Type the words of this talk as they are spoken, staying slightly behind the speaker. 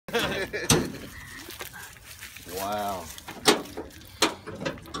Wow.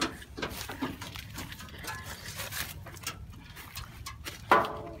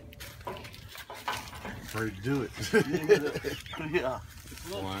 Afraid to do it. Yeah. It's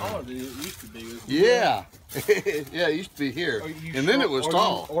a little taller than it used to be. Yeah. Yeah, it used to be here. And then it was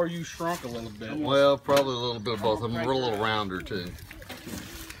tall. Or you shrunk a little bit. Well, probably a little bit of both. I'm a little rounder too.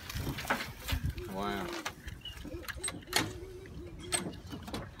 Wow.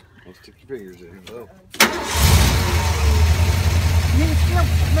 Don't stick your fingers in. Oh. You can still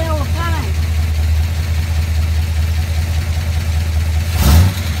smell the pine.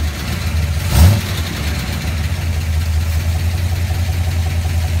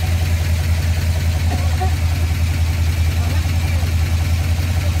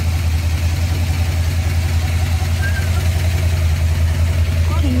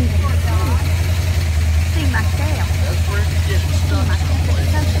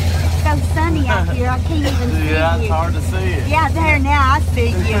 Sunny out here, I can't even see you. Yeah, it's hard to see it. Yeah, there now, I see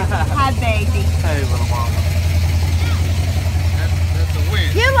you. Hi, baby. Hey, little mama. That's the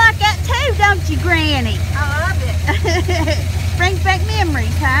wind. You like that too, don't you, Granny? I love it. Brings back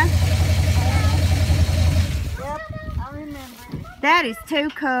memories, huh? Yep, I remember. That is too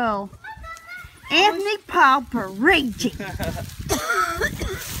cool. Anthony Paul Parigi.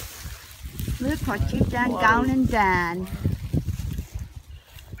 Look what you've done, gone and done.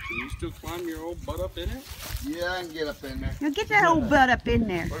 Can you still climb your old butt up in it? Yeah, I can get up in there. Now get that old butt up in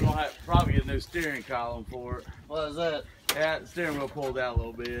there. We're going to have probably get a new steering column for it. What is that? Yeah, the steering wheel pulled out a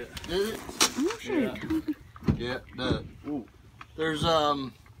little bit. Did it? Oh, shoot. Yeah, it does. Ooh. There's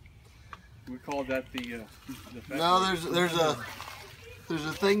We called that the no, there's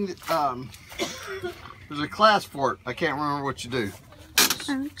a thing that there's a class for it. I can't remember what you do.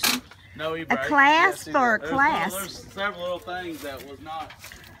 Okay. No, A class for a class. There's several little things that was not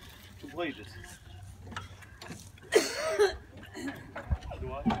completed. Do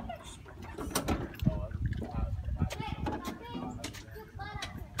I?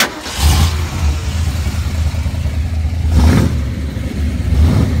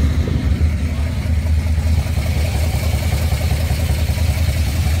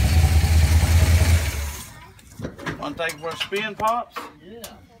 Want to take it for a spin, Pops? Yeah.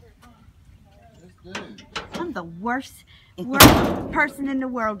 Let's do. I'm the worst person in the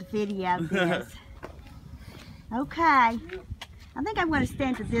world to video this. Okay. I think I'm going to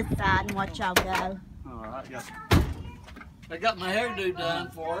stand to this side and watch y'all go. Alright, yeah. I got my hairdo done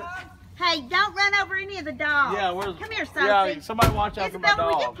for it. Hey, don't run over any of the dogs. Yeah, where's... Come here, Sophie. Yeah, somebody watch out for my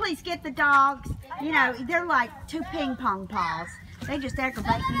Isabel, will you dog. please get the dogs? You know, they're like two ping pong paws. They just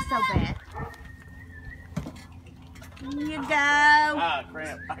aggravate me so bad. Here you go. Ah,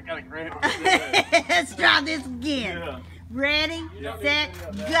 cramp. I got a cramp. Let's try this again. Yeah. Ready, set,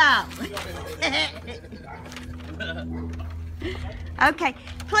 go. Okay,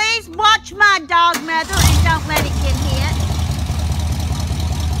 please watch my dog, Mother, and don't let it get hit.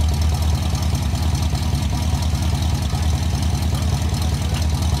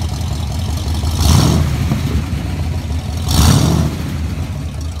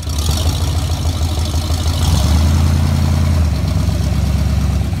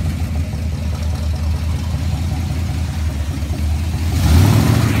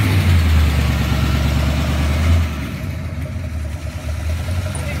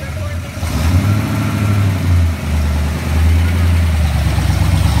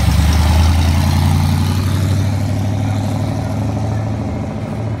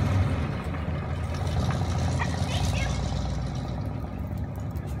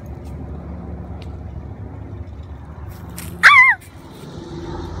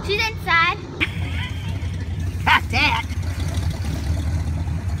 She's inside. Got that.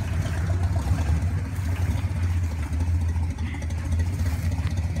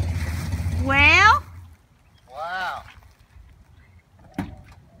 Well, Wow.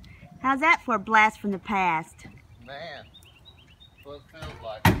 how's that for a blast from the past? Man. That's what it feels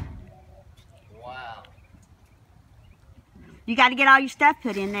like. Wow. You got to get all your stuff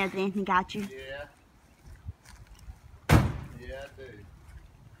put in there that Anthony got you. Yeah. Yeah, I do.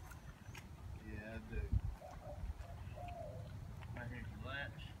 Yeah, I do. Right here, you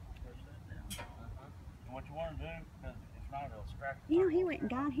latch. Push that down. And what you want to do, because if not, it'll scratch. You know, he went and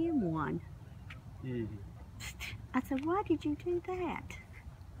got him one. I said, why did you do that?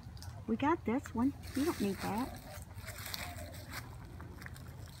 We got this one. You don't need that.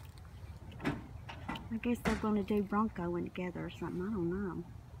 I guess they're going to do Bronco one together or something. I don't know.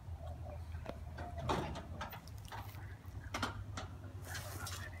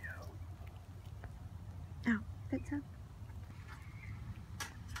 Oh, think so?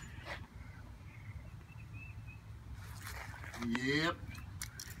 Yep.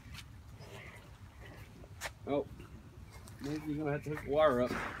 Oh, maybe you're gonna have to hook the wire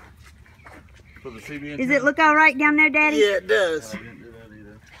up for the CB. Does it look all right down there, Daddy? Yeah, it does. I didn't do that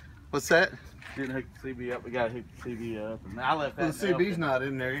either. What's that? Didn't hook the CB up. We gotta hook the CB up. And I left that. Well, the in CB's Elkin. not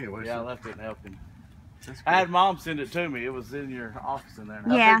in there anyway. Yeah, I So. left it in Elkin. That's I had good. Mom send it to me. It was in your office in there.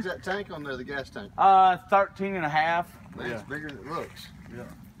 How Yeah. big's that tank on there, the gas tank? 13 and a half. Man, Yeah. it's bigger than it looks. Yeah.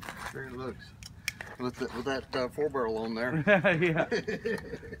 Bigger than it looks. With that 4-barrel on there. Yeah.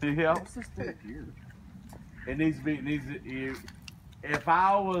 Yeah. What's this thing here? It needs to be. If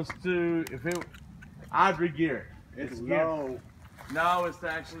I was to, I'd re-gear it. It's geared. No, it's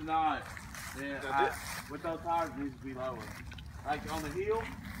actually not. Yeah, with those tires, it needs to be lower. Like on the hill,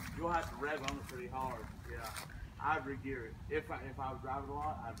 you'll have to rev on it pretty hard. Yeah, I'd re-gear it. If I was driving a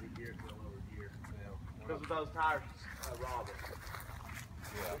lot, I'd re-gear it to a lower gear. Because with those tires, rob it.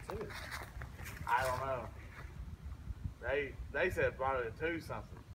 Yeah, that's it. I don't know. They said probably a 2 something.